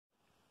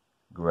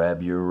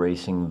Grab your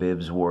racing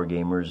bibs,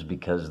 Wargamers,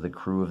 because the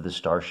crew of the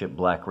Starship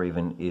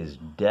Blackraven is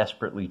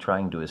desperately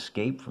trying to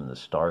escape from the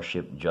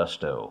Starship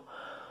Justo.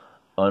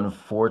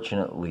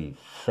 Unfortunately,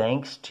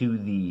 thanks to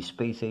the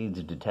Space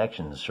AIDS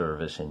Detection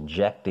Service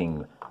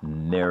injecting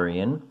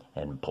Marion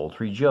and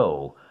Poultry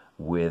Joe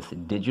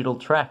with digital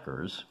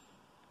trackers,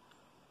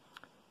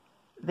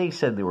 they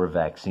said they were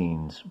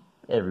vaccines.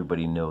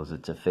 Everybody knows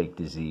it's a fake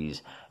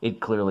disease. It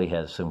clearly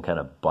has some kind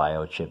of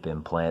biochip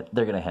implant.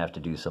 They're going to have to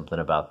do something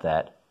about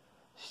that.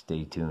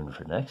 Stay tuned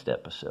for next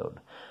episode.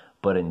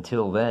 But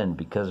until then,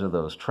 because of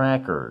those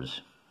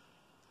trackers,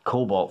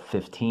 Cobalt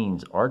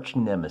 15's arch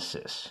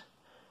nemesis,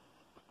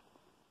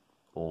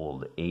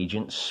 old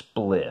Agent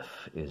Spliff,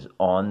 is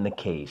on the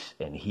case,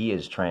 and he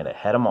is trying to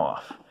head him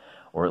off,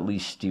 or at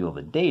least steal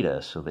the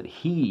data so that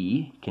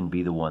he can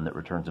be the one that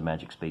returns a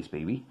Magic Space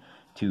Baby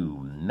to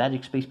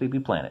Magic Space Baby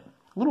Planet,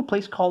 a little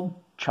place called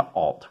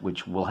Cha'alt,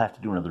 which we'll have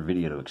to do another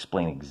video to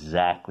explain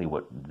exactly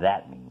what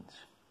that means.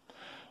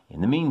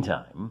 In the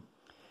meantime,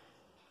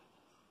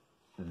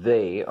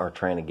 they are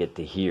trying to get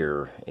to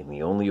here, and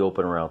the only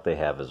open route they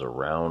have is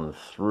around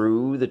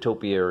through the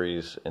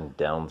topiaries and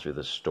down through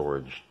the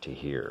storage to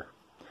here.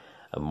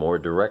 A more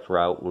direct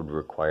route would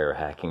require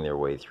hacking their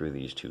way through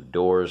these two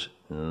doors,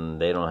 and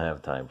they don't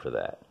have time for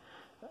that.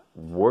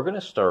 We're going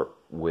to start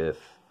with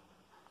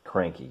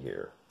Cranky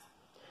here.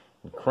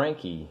 And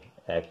Cranky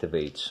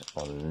activates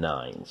on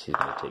 9s. He's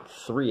going to take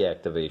 3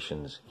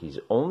 activations. He's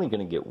only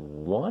going to get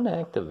 1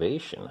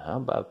 activation. How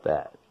about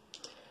that?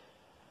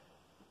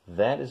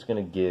 That is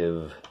going to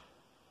give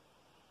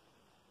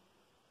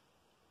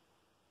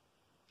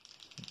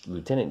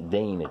Lieutenant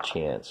Dane a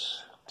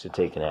chance to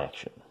take an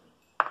action.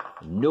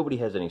 Nobody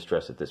has any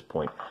stress at this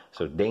point,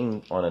 so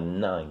Dane on a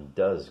 9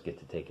 does get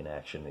to take an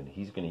action, and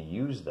he's going to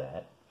use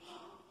that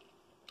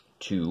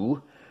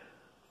to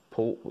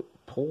pull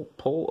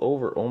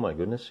over. Oh my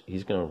goodness,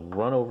 he's going to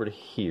run over to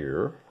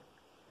here,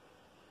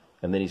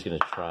 and then he's going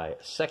to try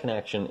a second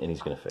action, and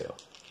he's going to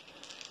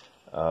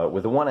fail.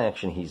 With the 1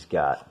 action he's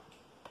got,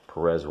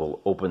 Perez will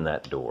open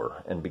that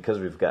door, and because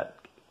we've got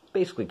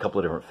basically a couple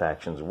of different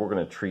factions, we're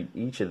going to treat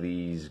each of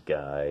these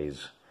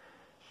guys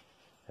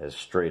as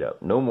straight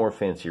up. No more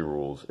fancy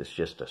rules. It's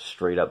just a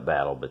straight up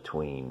battle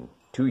between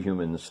 2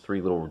 humans,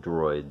 3 little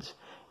droids,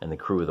 and the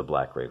crew of the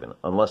Blackraven,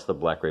 unless the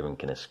Blackraven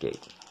can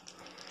escape.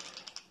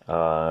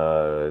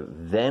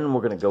 Then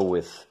we're going to go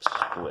with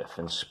Spliff,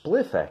 and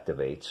Spliff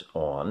activates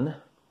on,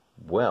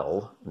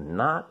 well,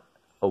 not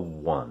a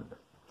 1,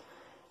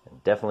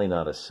 and definitely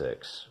not a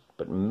 6,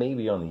 but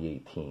maybe on the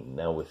 18.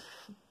 Now with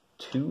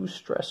 2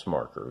 stress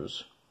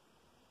markers,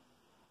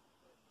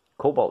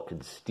 Cobalt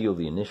could steal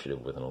the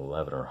initiative with an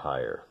 11 or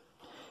higher.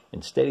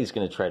 Instead, he's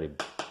going to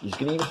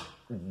use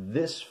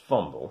this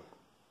fumble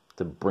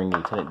to bring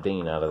Lieutenant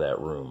Dane out of that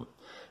room.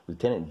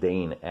 Lieutenant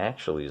Dane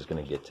actually is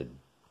going to get to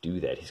do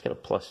that. He's got a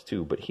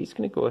 +2, but he's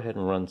going to go ahead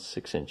and run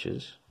 6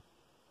 inches,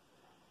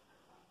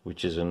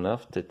 which is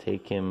enough to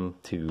take him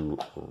to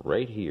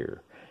right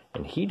here.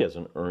 And he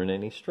doesn't earn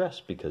any stress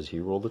because he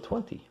rolled a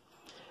 20.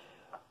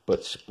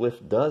 But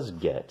Spliff does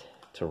get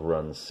to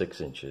run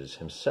 6 inches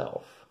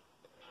himself.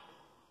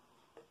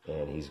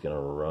 And he's going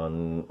to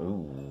run,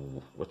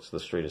 ooh, what's the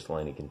straightest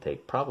line he can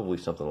take? Probably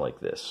something like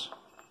this.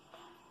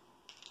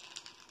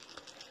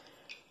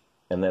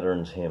 And that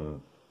earns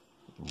him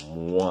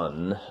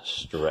 1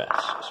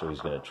 stress. So he's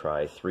going to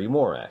try 3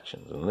 more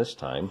actions. And this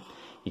time,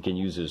 he can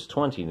use his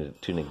 20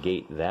 to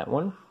negate that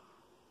one,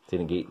 to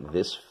negate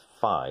this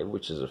 5,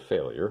 which is a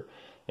failure,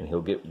 and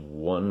he'll get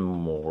 1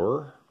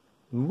 more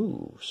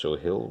move. So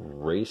he'll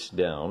race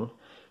down.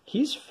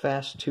 He's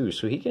fast too,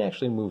 so he can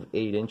actually move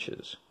 8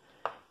 inches.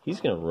 He's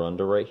going to run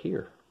to right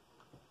here.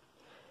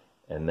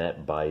 And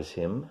that buys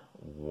him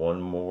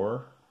 1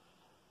 more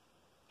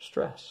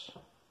stress.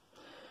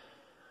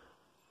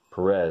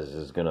 Perez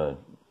is going to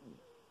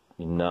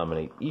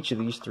nominate each of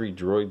these 3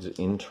 droids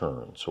in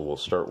turn. So we'll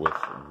start with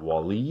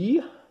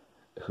Wally,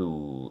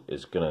 who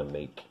is going to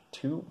make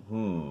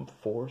 2,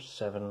 4,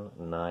 7,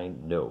 9,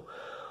 no.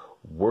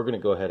 We're going to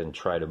go ahead and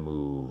try to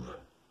move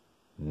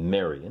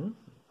Marion.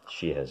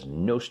 She has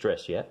no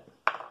stress yet.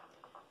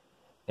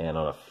 And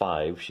on a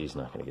 5, she's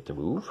not going to get to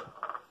move.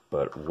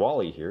 But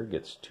Wally here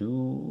gets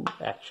 2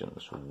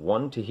 actions.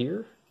 1 to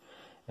here.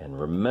 And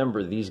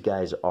remember, these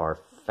guys are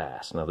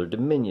fast. Now, they're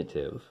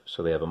diminutive,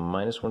 so they have a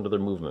 -1 to their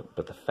movement.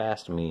 But the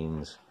fast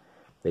means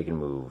they can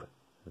move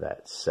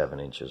that 7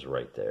 inches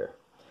right there.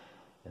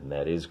 And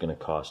that is going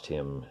to cost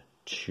him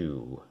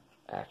 2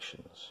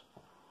 actions.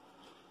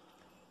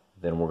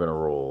 Then we're going to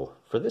roll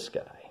for this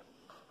guy.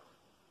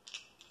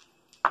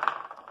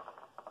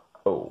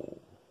 Oh.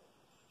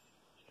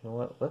 You know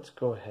what? Let's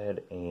go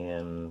ahead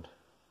and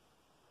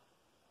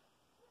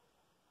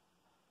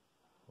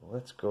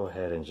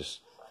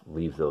just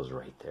leave those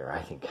right there.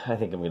 I think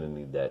I'm going to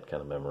need that kind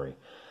of memory.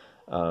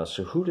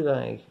 So who did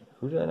I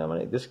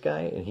nominate? This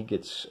guy, and he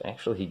gets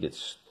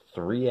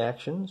 3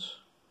 actions,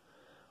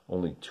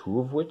 only 2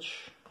 of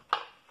which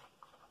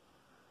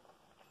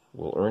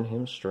will earn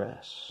him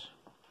stress.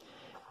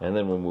 And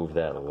then we'll move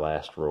that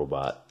last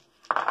robot,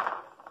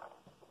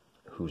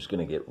 who's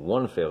going to get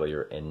 1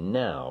 failure, and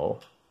now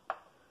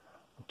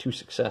 2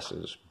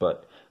 successes.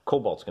 But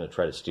Cobalt's going to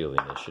try to steal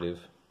the initiative,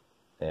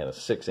 and a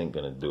 6 ain't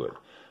going to do it.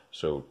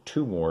 So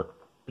 2 more.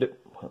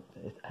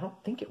 I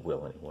don't think it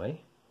will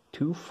anyway.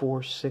 2,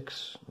 4,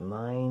 6,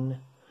 9,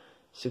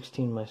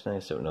 16 minus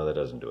 9, 7. No, that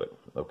doesn't do it.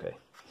 Okay.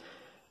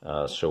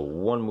 So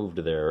 1 move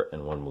to there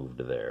and 1 move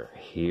to there.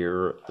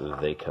 Here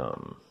they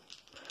come.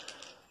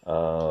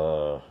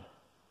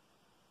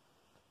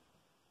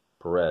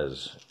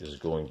 Perez is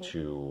going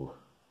to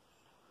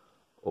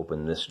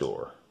open this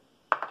door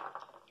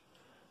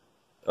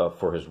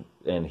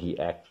and he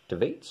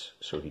activates,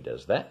 so he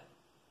does that.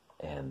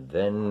 And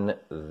then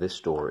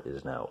this door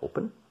is now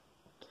open.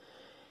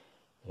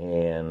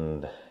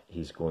 And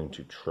he's going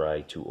to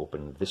try to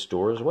open this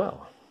door as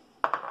well.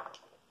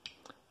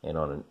 And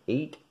on an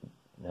 8,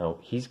 now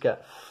he's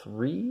got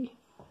 3.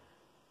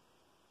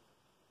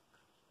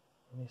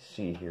 Let me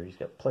see here.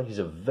 He's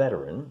a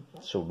veteran,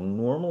 so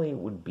normally it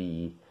would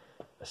be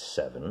a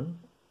 7,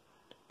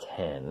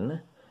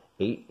 10,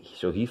 8.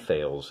 So he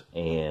fails,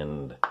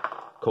 and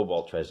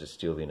Cobalt tries to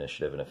steal the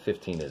initiative, and a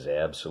 15 is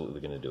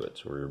absolutely going to do it.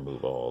 So we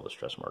remove all the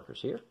stress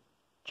markers here.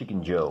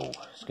 Chicken Joe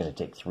is going to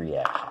take 3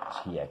 actions.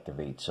 He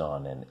activates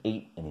on an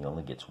 8, and he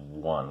only gets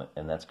 1,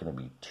 and that's going to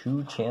be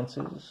 2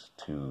 chances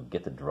to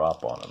get the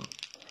drop on him.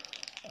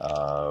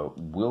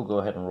 We'll go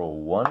ahead and roll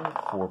 1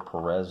 for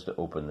Perez to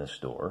open this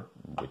door,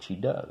 which he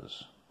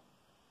does,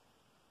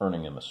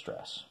 earning him a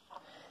stress.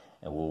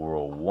 And we'll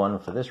roll 1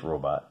 for this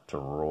robot to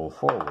roll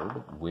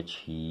forward, which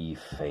he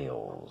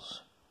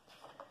fails.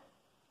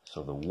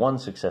 So the 1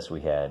 success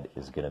we had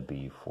is going to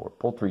be for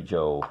Poultry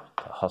Joe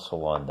to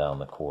hustle on down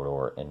the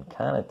corridor and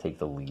kind of take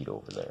the lead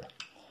over there.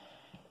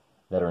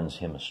 That earns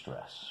him a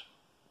stress.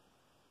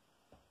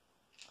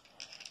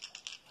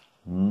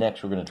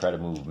 Next, we're going to try to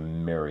move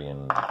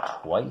Marion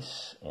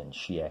twice, and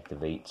she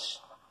activates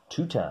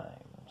 2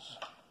 times.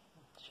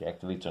 She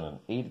activates on an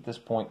 8 at this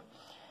point.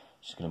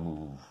 She's going to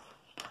move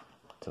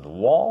to the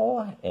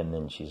wall, and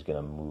then she's going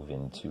to move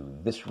into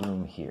this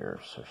room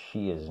here. So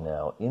she is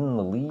now in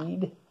the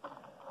lead.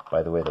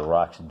 By the way, the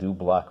rocks do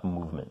block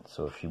movement,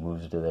 so if she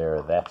moves to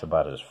there, that's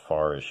about as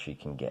far as she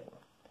can get.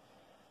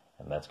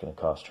 And that's going to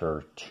cost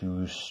her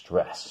 2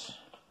 stress.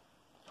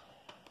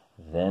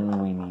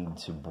 Then we need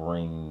to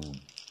bring...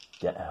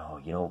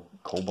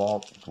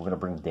 Cobalt, we're going to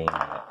bring Dane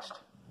next.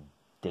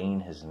 Dane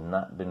has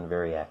not been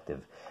very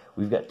active.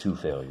 We've got 2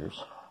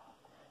 failures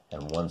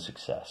and 1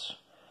 success.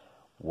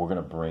 We're going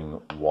to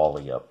bring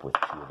Wally up with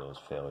 2 of those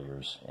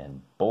failures,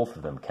 and both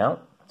of them count,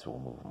 so we'll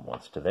move him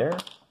once to there.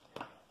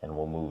 And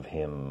we'll move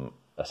him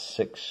a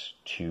 6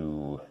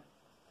 to...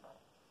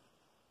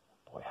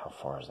 Boy, how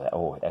far is that?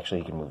 Oh,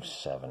 actually he can move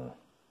 7.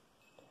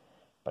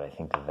 But I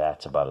think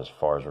that's about as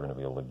far as we're going to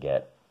be able to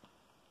get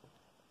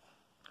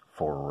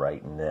for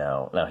right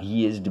now. Now,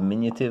 he is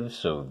diminutive,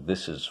 so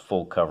this is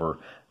full cover.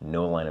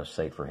 No line of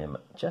sight for him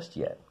just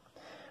yet.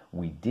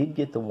 We did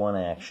get the 1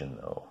 action,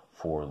 though,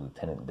 for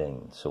Lieutenant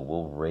Dane. So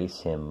we'll race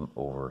him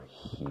over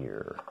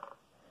here.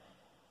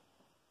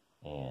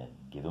 And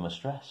give him a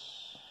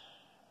stress.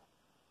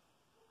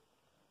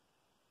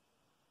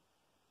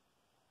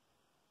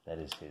 That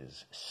is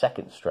his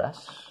 2nd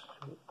stress.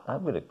 I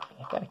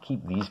gotta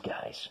keep these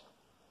guys.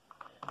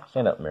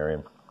 Stand up,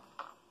 Marion.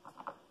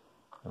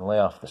 And lay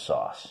off the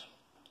sauce.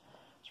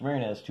 So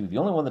Marion has 2. The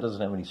only one that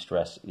doesn't have any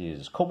stress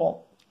is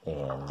Cobalt,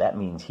 and that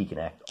means he can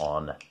act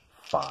on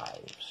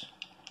 5s.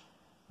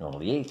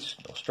 Normally 8s,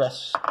 no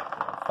stress.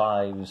 On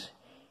 5s,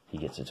 he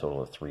gets a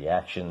total of 3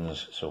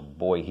 actions. So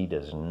boy, he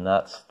does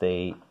not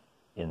stay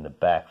in the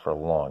back for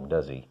long,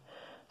 does he?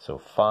 So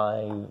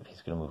 5,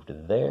 he's going to move to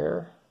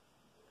there.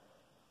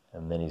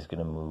 And then he's going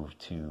to move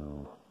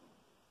to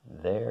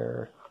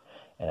there.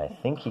 And I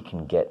think he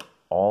can get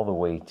all the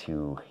way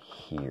to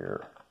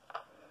here.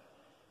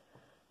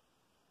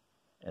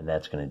 And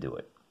that's going to do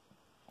it.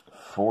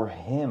 For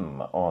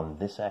him on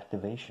this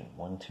activation.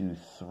 1, 2,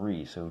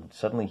 3. So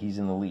suddenly he's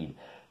in the lead.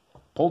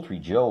 Poultry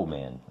Joe,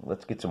 man.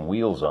 Let's get some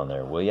wheels on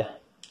there, will ya?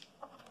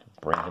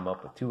 Bring him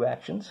up with 2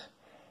 actions.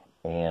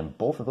 And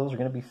both of those are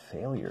going to be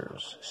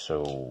failures.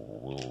 So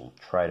we'll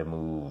try to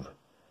move...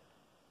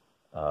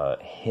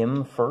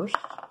 him first,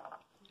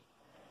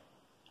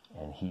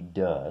 and he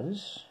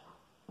does.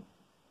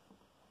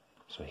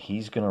 So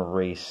he's going to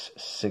race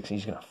 6.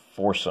 He's going to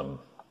force him.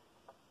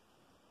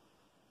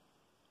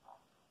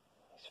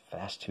 He's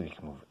fast too. He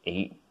can move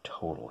 8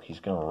 total. He's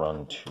going to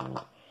run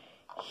to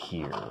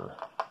here,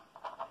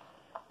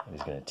 and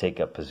he's going to take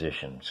up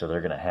position. So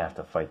they're going to have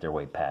to fight their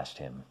way past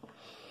him.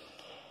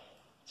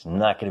 It's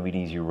not going to be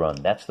an easy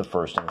run. That's the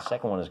first. And the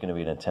second one is going to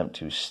be an attempt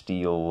to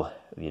steal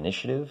the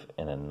initiative.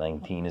 And a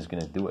 19 is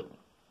going to do it.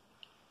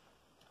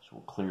 So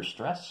we'll clear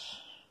stress.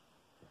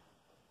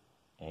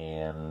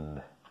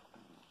 And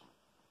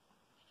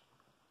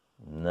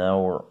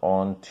now we're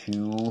on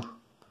to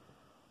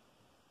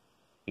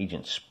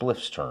Agent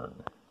Spliff's turn.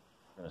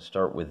 I'm going to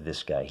start with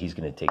this guy. He's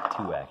going to take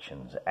 2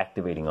 actions.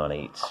 Activating on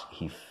 8s.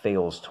 He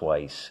fails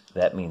twice.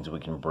 That means we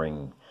can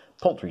bring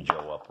Poultry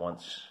Joe up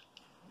once.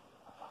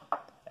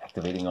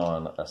 Activating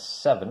on a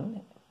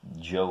 7,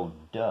 Joe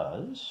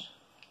does,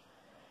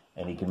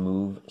 and he can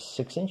move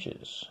 6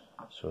 inches.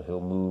 So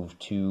he'll move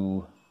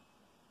to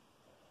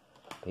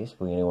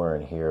basically anywhere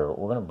in here.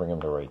 We're going to bring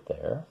him to right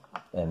there,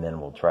 and then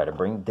we'll try to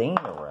bring Dane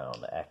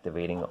around,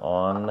 activating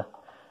on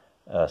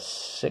a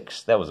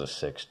 6. That was a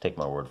 6. Take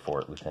my word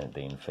for it. Lieutenant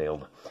Dane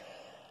failed.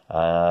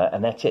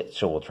 And that's it.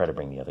 So we'll try to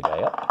bring the other guy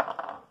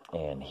up,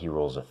 and he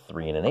rolls a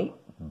 3 and an 8,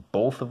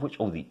 both of which,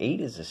 oh, the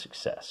 8 is a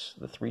success.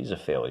 The 3 is a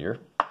failure.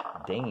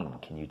 Dane,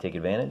 can you take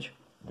advantage?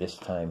 This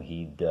time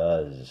he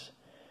does.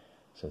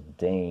 So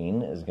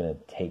Dane is going to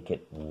take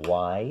it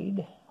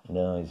wide.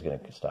 No, he's going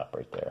to stop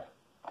right there.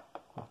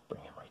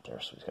 Bring him right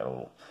there, so he's got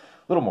a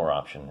little more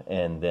option.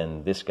 And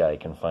then this guy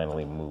can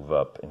finally move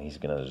up, and he's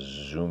going to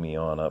zoom me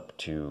on up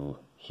to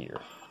here.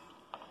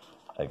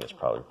 I think that's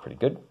probably pretty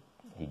good.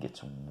 He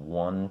gets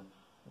 1.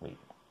 Wait,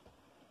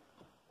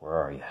 where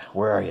are you?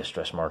 Where are you,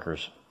 stress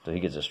markers? So he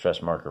gets a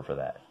stress marker for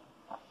that.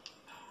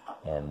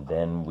 And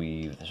then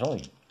there's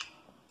only,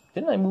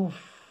 didn't I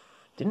move?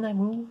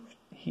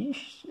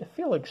 I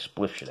feel like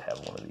Spliff should have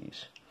one of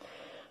these.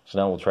 So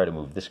now we'll try to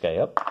move this guy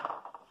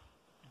up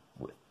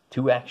with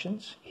 2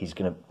 actions. He's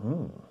going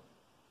to,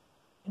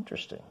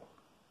 interesting.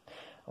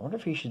 I wonder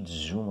if he should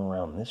zoom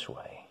around this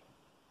way.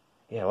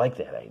 Yeah, I like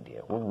that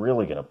idea. We're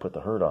really going to put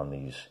the hurt on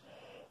these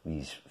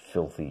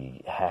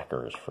filthy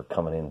hackers for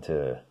coming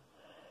into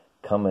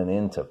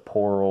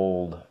poor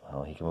old,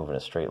 well, he can move in a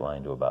straight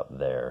line to about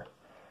there.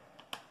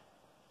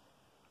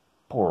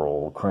 Poor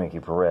old Cranky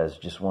Perez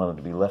just wanted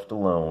to be left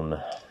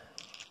alone.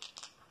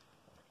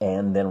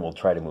 And then we'll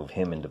try to move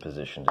him into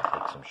position to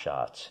take some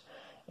shots.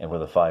 And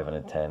with a 5 and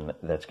a 10,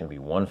 that's going to be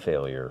 1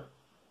 failure.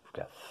 We've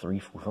got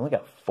 3, we've only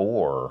got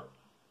 4.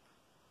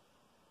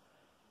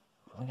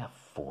 We've only got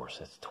 4, so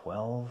that's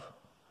 12.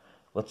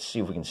 Let's see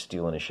if we can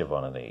steal initiative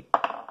on an 8.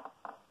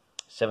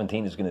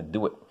 17 is going to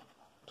do it.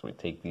 So we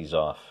take these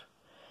off.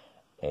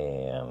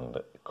 And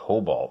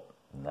Cobalt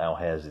now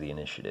has the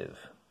initiative.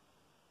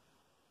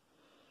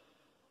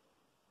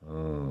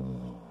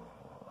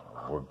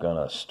 We're going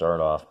to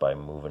start off by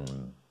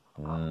moving.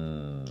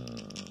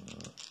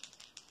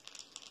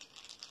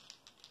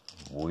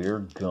 We're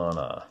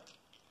gonna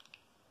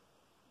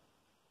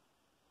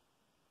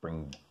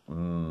bring.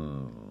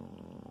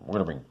 We're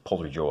gonna bring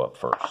Poultry Joe up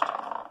first,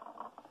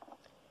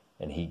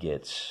 and he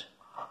gets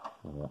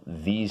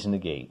these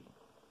negate.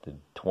 The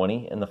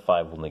 20 and the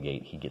 5 will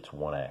negate. He gets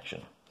 1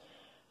 action.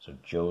 So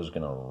Joe's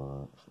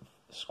gonna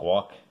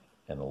squawk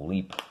and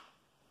leap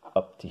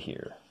up to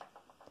here,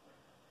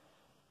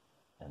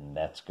 and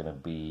that's gonna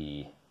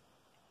be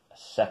a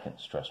 2nd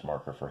stress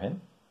marker for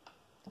him.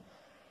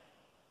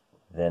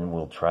 Then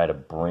we'll try to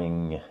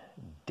bring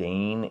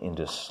Dane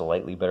into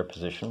slightly better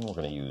position. We're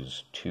going to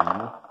use 2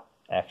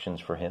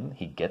 actions for him.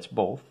 He gets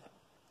both.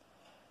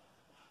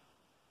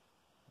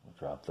 We'll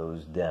drop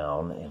those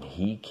down, and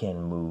he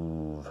can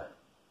move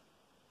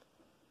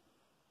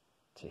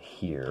to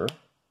here.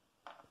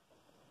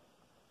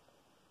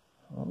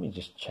 Let me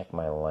just check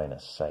my line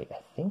of sight. I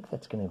think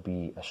that's going to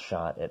be a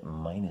shot at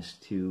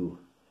 -2.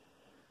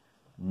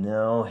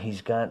 No,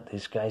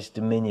 this guy's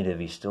diminutive.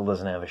 He still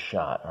doesn't have a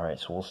shot. All right,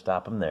 so we'll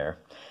stop him there.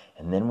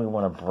 And then we're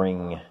going to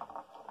bring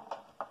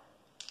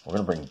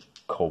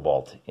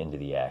Cobalt into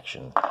the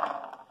action.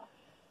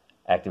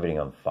 Activating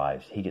on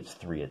 5. He gets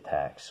 3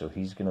 attacks, so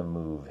he's going to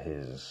move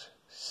his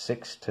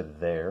 6 to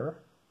there.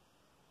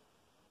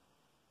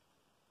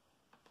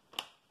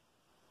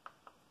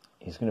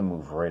 He's going to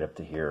move right up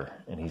to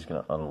here, and he's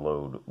going to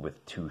unload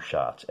with 2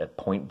 shots at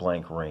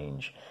point-blank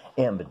range,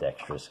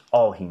 ambidextrous.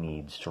 All he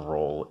needs to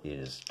roll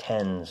is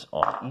 10s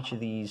on each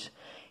of these.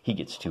 He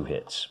gets 2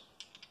 hits.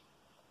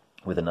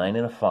 With a 9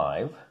 and a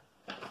 5,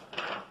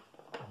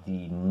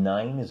 the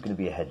 9 is going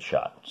to be a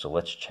headshot. So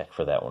let's check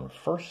for that one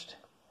first.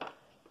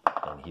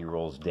 And he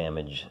rolls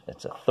damage.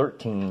 It's a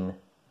 13.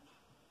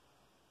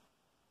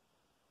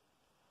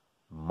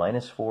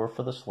 -4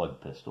 for the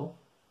slug pistol.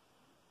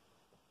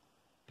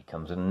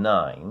 Becomes a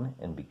 9,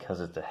 and because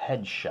it's a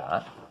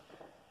headshot,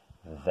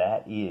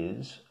 that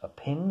is a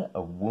pin,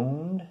 a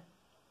wound,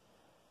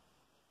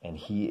 and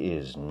he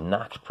is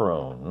knocked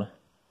prone,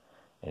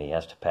 and he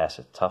has to pass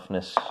a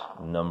toughness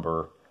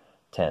number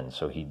 10,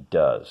 so he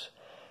does.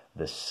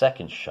 The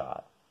 2nd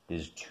shot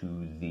is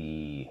to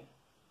the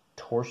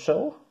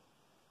torso,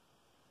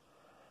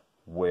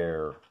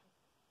 where,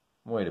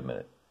 wait a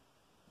minute,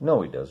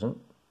 no he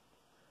doesn't.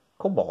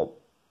 Cobalt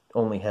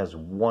only has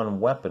 1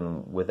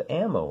 weapon with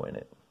ammo in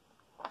it.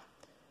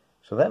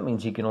 So that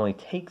means he can only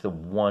take the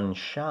 1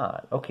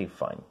 shot. Okay,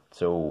 fine.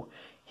 So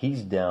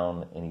he's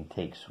down and he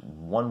takes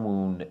 1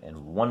 wound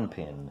and 1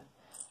 pin,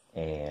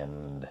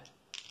 and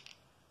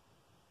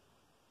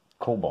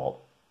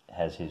Cobalt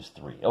has his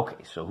 3.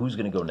 Okay, so who's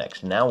going to go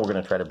next? Now we're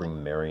going to try to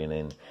bring Marion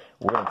in.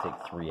 We're going to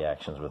take 3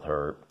 actions with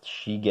her.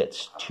 She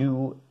gets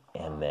 2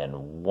 and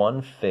then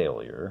 1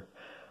 failure.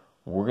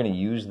 We're going to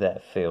use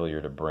that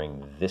failure to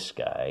bring this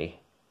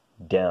guy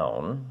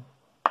down,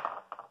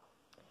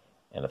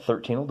 and a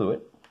 13 will do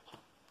it.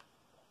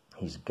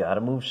 He's got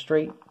to move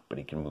straight, but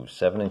he can move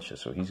 7 inches,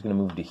 so he's going to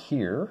move to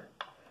here.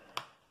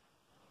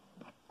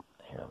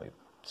 Here, let me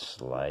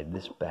slide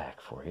this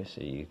back for you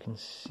so you can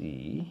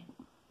see.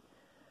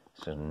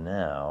 So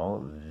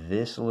now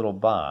this little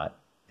bot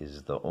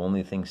is the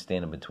only thing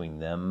standing between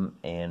them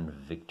and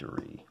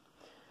victory.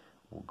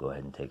 We'll go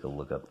ahead and take a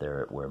look up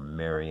there at where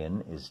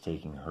Marion is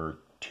taking her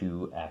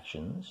 2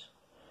 actions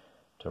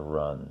to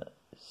run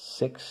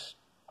 6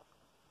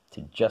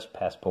 to just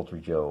past Poultry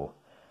Joe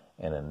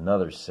and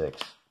another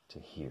 6 to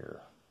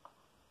here.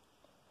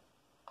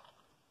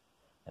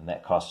 And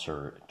that costs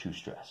her 2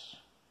 stress.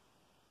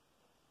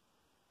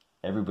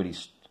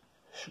 Everybody's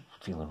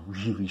feeling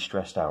really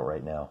stressed out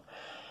right now.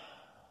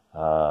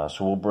 So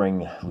we'll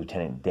bring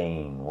Lieutenant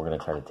Dane. We're going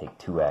to try to take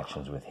 2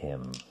 actions with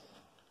him.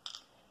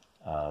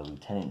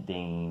 Lieutenant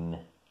Dane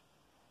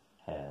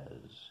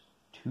has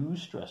 2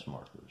 stress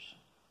markers.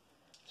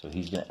 So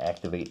he's going to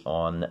activate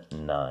on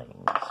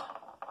 9s.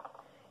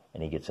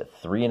 And he gets a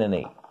 3 and an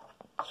 8.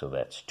 So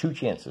that's 2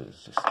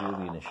 chances to steal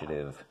the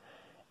initiative.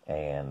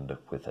 And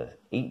with an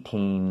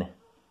 18,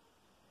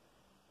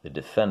 the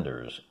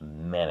defenders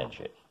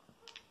manage it.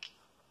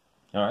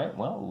 All right,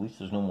 well, at least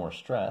there's no more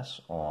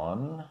stress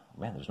on...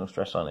 Man, there's no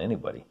stress on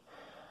anybody.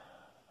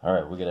 All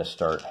right, we're going to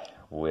start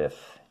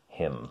with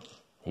him.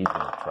 He's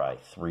going to try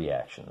 3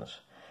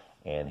 actions.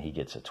 And he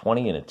gets a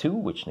 20 and a 2,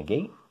 which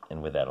negate.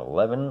 And with that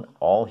 11,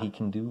 all he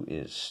can do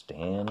is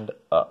stand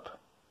up.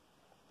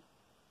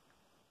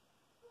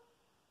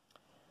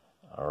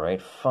 All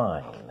right,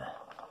 fine.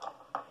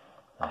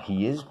 Now,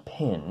 he is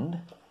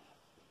pinned,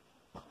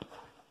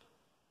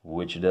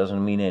 which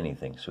doesn't mean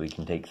anything. So he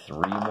can take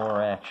 3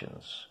 more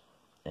actions.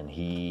 And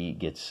he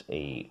gets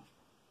a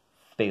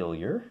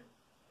failure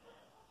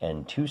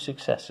and 2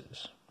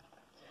 successes.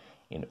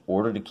 In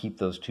order to keep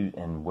those 2,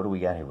 and what do we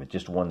got here? With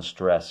just 1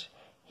 stress,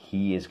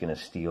 he is going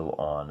to steal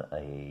on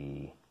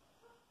a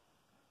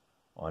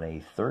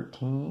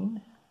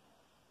 13.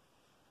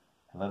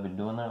 Have I been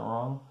doing that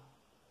wrong?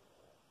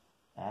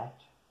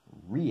 Act,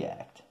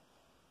 react.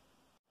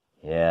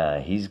 Yeah,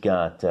 he's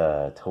got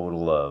a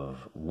total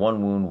of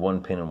 1 wound,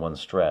 1 pin, and 1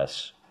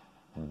 stress.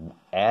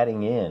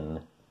 Adding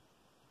in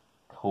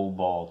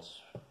Cobalt's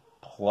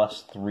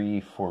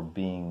 +3 for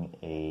being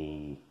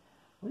a...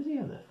 What does he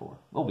have that for?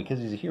 Oh, because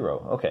he's a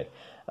hero. Okay.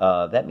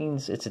 That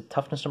means it's a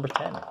toughness number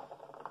 10.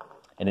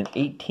 And an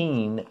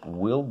 18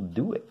 will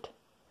do it.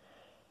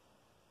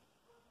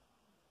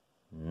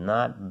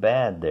 Not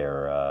bad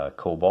there,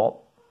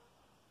 Cobalt.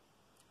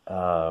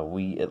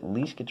 We at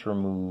least get to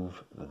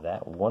remove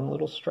that 1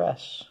 little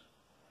stress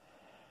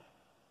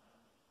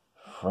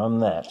from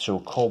that. So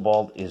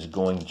Cobalt is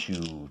going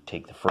to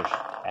take the first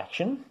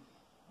action.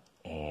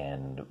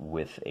 And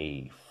with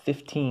a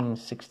 15,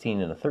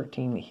 16, and a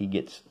 13, he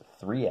gets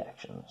 3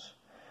 actions.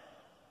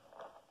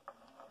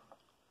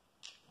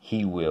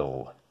 He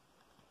will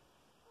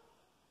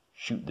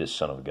shoot this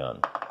son of a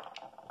gun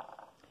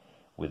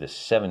with a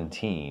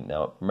 17.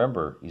 Now,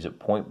 remember, he's at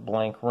point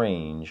blank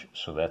range,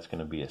 so that's going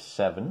to be a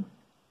 7.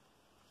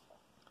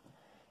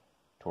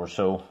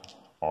 Torso,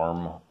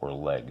 arm, or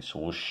leg. So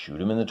we'll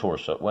shoot him in the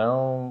torso.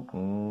 Well,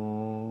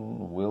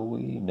 will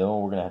we? No,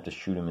 we're going to have to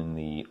shoot him in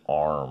the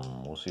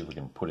arm. We'll see if we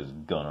can put his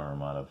gun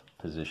arm out of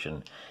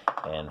position.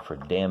 And for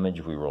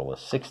damage, we roll a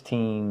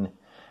 16,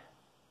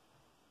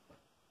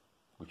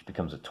 which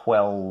becomes a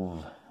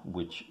 12,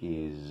 which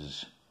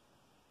is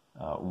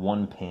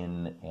 1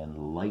 pin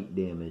and light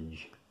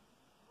damage.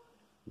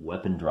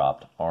 Weapon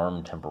dropped,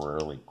 arm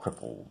temporarily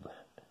crippled.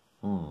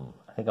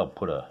 I think I'll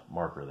put a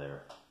marker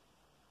there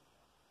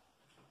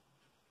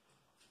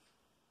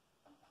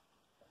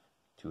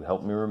to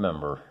help me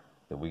remember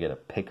that we got to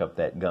pick up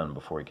that gun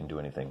before he can do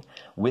anything.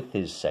 With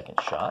his second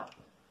shot,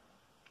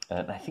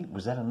 and I think,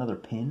 was that another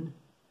pin?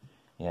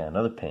 Yeah,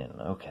 another pin,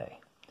 okay.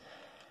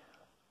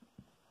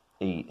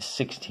 A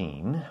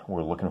 16,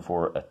 we're looking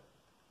for a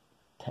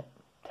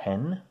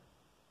 10.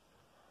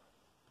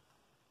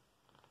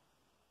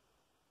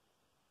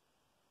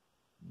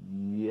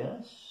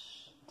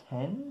 Yes,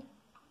 10.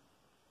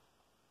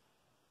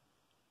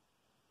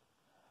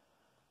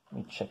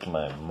 Let me check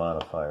my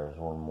modifiers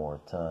one more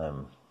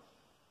time.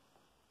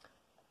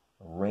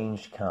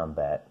 Ranged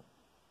combat.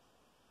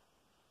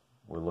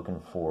 We're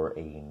looking for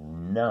a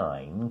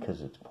 9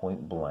 because it's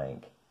point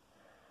blank.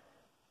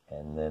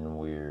 And then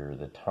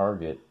the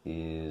target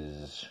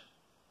is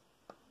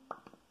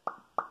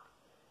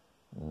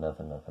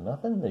nothing.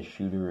 The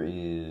shooter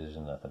is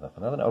nothing.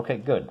 Okay,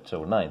 good.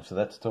 So 9. So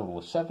that's a total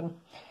of 7.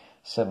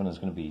 7 is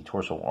going to be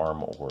torso,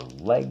 arm, or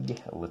leg.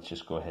 Let's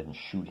just go ahead and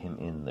shoot him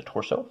in the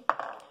torso.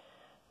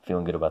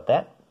 Feeling good about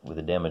that. With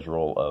a damage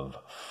roll of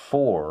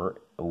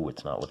 4. Oh,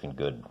 it's not looking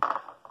good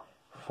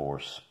for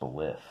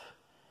Spliff.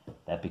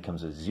 That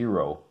becomes a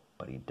 0,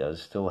 but he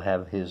does still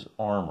have his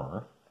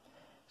armor.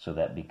 So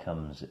that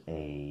becomes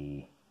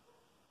a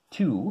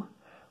 2,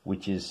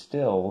 which is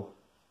still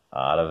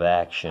out of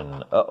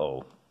action.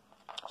 Uh-oh.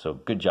 So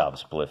good job,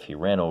 Spliff. He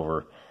ran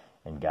over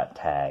and got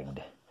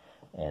tagged.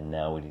 And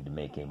now we need to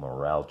make a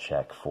morale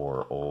check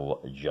for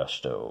old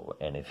Justo.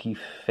 And if he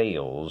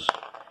fails,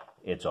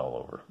 it's all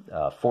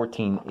over.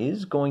 14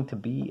 is going to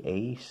be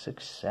a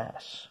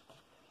success.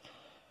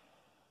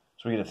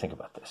 So we got to think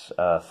about this.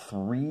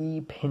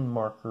 3 pin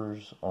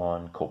markers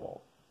on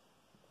Cobalt.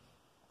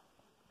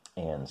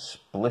 And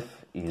Spliff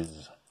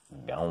is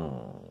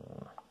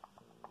gone.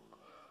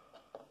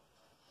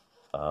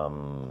 I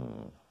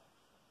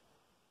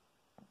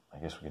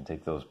guess we can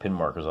take those pin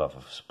markers off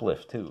of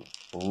Spliff too.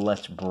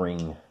 Let's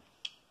bring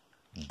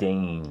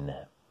Dane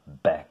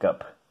back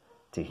up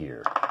to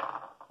here.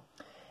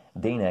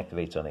 Dane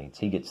activates on 8s.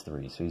 He gets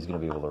 3, so he's going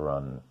to be able to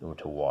run,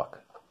 to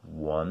walk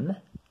 1.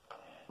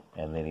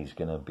 And then he's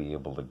going to be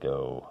able to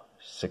go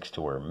 6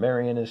 to where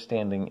Marion is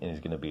standing, and he's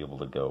going to be able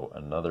to go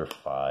another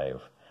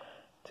 5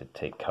 to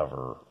take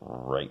cover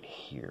right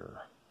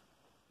here.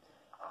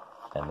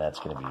 And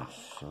that's going to be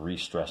 3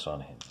 stress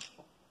on him.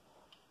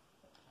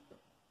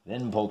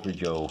 Then Poultry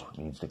Joe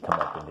needs to come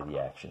up into the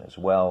action as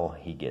well.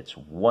 He gets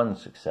 1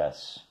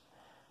 success,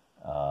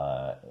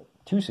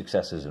 2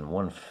 successes and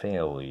 1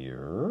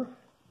 failure.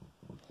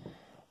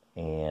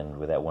 And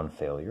with that 1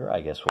 failure,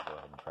 I guess we'll go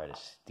ahead and try to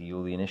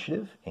steal the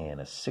initiative.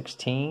 And a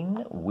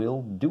 16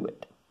 will do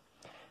it.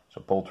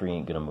 So Poultry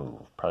ain't going to move.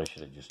 Probably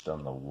should have just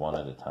done the 1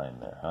 at a time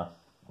there, huh?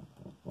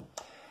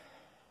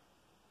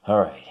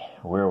 Alright,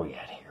 where are we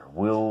at here?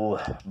 We'll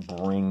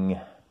bring...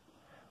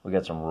 We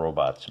got some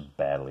robots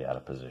badly out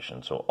of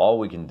position. So all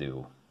we can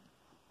do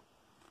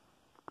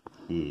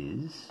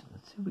is...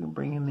 Let's see if we can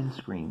bring him in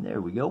screen. There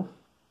we go.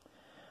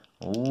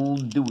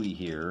 Old Dewey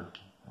here.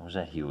 Or was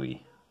that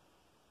Huey?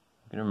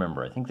 I can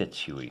remember. I think that's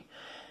Huey.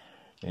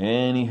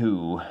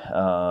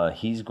 Anywho,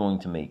 he's going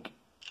to make...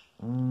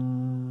 we're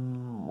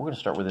going to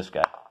start with this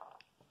guy.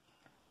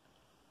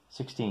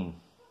 16.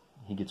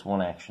 He gets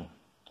 1 action.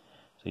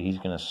 So he's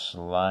going to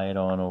slide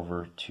on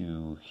over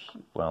to,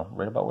 well,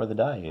 right about where the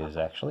die is,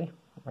 actually.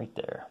 Right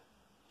there.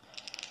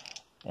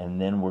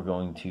 And then we're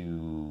going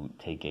to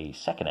take a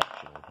 2nd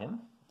action with him.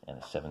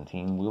 And a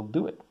 17 will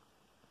do it.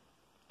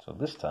 So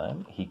this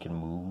time, he can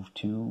move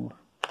to...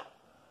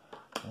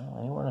 Well,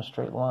 anywhere in a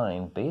straight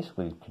line,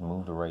 basically can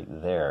move to right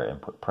there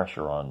and put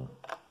pressure on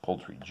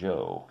Poultry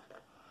Joe.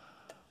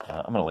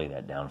 I'm going to lay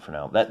that down for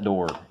now. That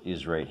door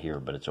is right here,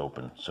 but it's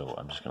open, so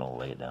I'm just going to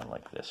lay it down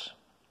like this.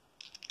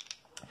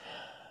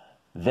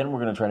 Then we're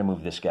going to try to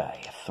move this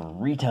guy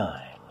 3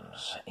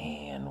 times,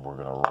 and we're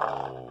going to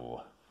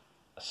roll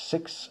a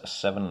 6, a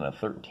 7, and a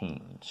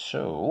 13.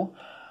 So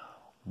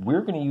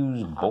we're going to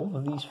use both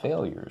of these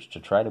failures to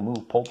try to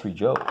move Poultry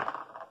Joe.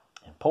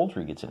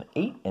 Poultry gets an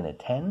 8 and a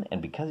 10, and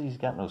because he's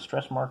got no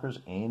stress markers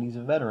and he's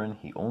a veteran,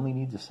 he only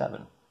needs a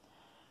 7.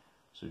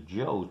 So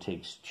Joe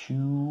takes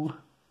 2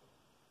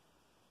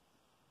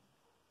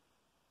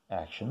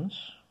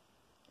 actions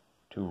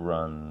to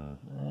run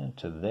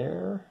to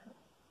there,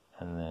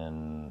 and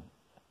then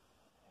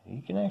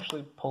he can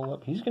actually pull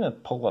up. He's going to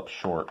pull up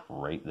short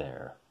right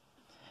there.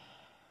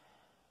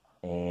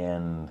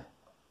 And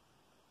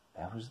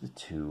that was the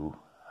 2.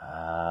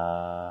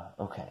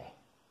 Okay.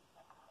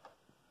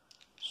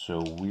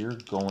 So we're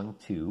going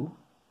to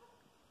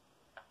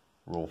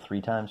roll 3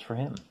 times for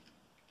him.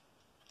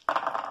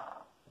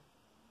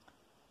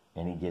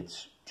 And he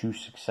gets 2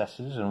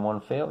 successes and 1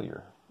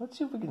 failure. Let's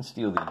see if we can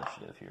steal the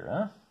initiative here,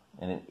 huh?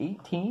 And an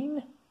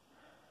 18?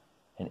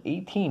 An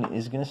 18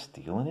 is going to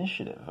steal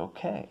initiative.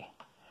 Okay.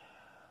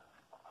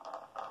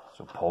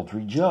 So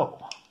Poultry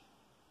Joe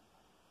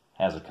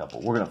has a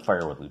couple. We're going to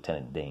fire with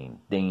Lieutenant Dane.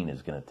 Dane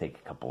is going to take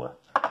a couple of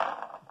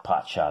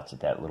pot shots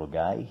at that little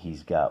guy.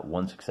 He's got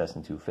 1 success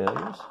and 2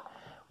 failures.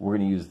 We're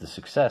going to use the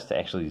success to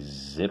actually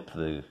zip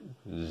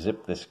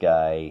this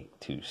guy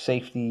to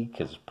safety,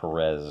 because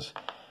Perez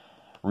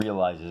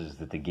realizes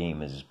that the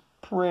game is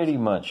pretty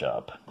much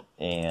up.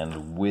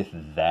 And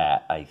with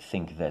that, I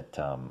think that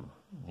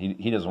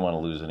he doesn't want to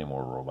lose any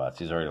more robots.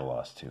 He's already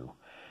lost 2.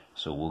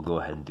 So we'll go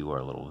ahead and do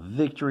our little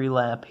victory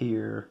lap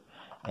here.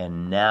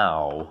 And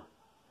now,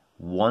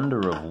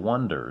 wonder of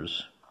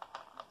wonders,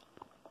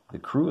 the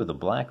crew of the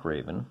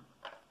Blackraven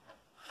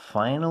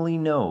finally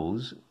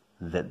knows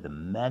that the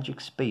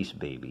magic space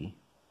baby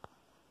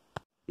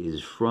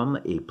is from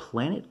a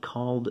planet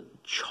called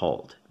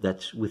Chalt.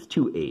 That's with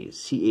 2 A's,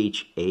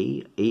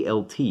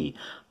 C-H-A-A-L-T.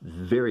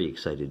 Very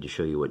excited to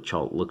show you what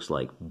Chalt looks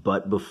like.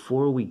 But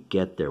before we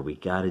get there, we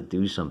got to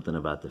do something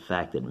about the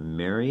fact that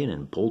Marion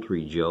and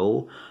Poultry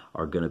Joe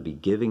are going to be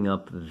giving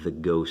up the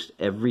ghost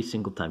every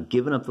single time,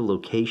 giving up the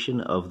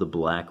location of the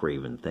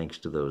Blackraven, thanks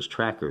to those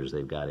trackers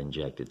they've got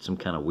injected, some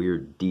kind of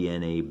weird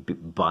DNA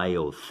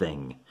bio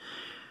thing.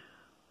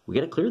 We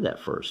got to clear that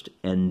first.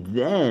 And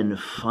then,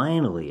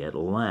 finally, at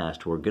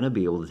last, we're going to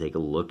be able to take a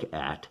look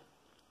at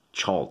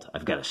Chalt.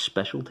 I've got a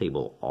special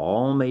table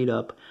all made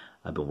up.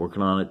 I've been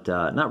working on it,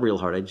 not real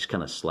hard. I just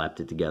kind of slapped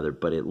it together,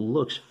 but it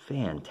looks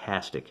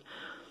fantastic.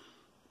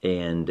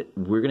 And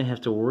we're going to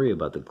have to worry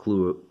about the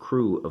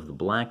crew of the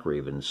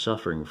Blackraven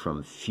suffering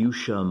from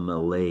fuchsia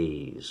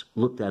malaise.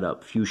 Look that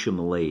up, fuchsia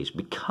malaise,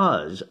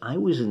 because I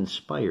was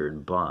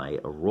inspired by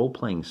a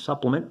role-playing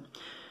supplement.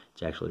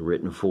 It's actually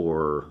written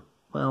for...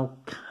 Well,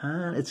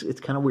 it's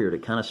kind of weird.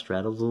 It kind of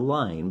straddles the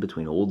line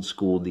between old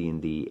school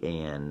D&D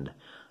and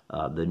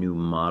the new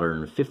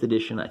modern 5th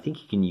edition. I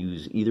think you can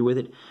use either with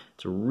it.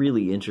 It's a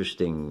really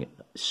interesting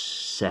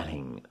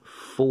setting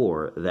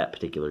for that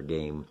particular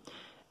game.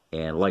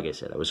 And like I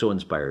said, I was so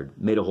inspired,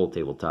 made a whole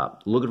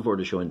tabletop. Looking forward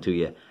to showing it to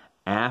you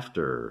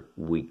after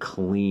we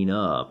clean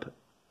up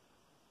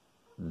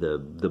the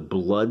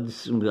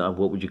bloods,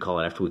 what would you call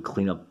it, after we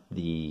clean up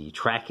the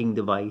tracking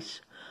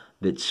device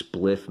that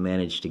Spliff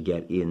managed to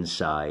get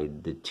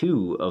inside the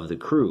two of the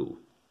crew.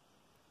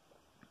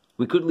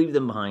 We could leave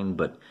them behind,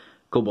 but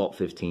Cobalt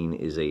 15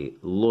 is a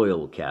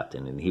loyal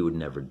captain, and he would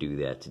never do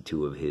that to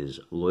two of his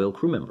loyal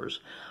crew members.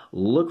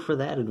 Look for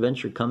that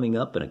adventure coming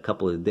up in a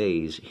couple of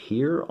days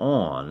here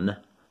on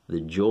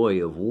The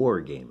Joy of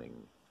Wargaming.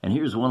 And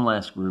here's one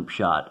last group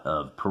shot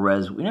of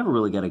Perez. We never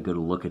really got a good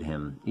look at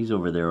him. He's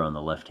over there on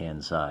the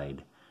left-hand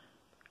side.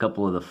 A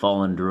couple of the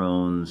fallen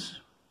drones.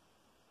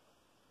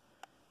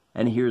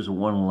 And here's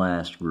one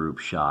last group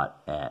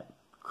shot at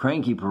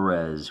Cranky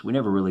Perez. We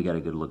never really got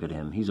a good look at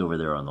him. He's over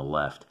there on the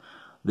left.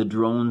 The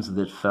drones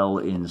that fell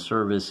in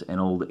service,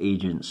 and old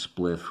Agent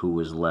Spliff, who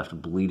was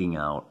left bleeding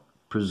out.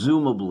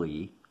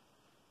 Presumably,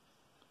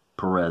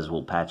 Perez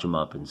will patch him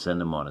up and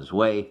send him on his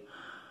way,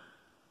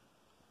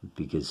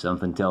 because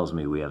something tells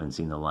me we haven't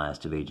seen the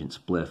last of Agent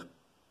Spliff.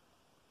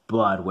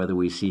 But whether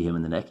we see him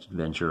in the next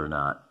adventure or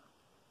not,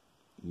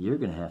 you're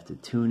going to have to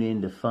tune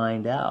in to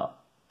find out.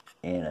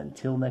 And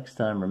until next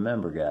time,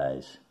 remember,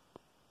 guys,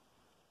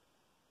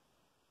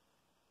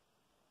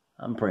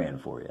 I'm praying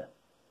for you.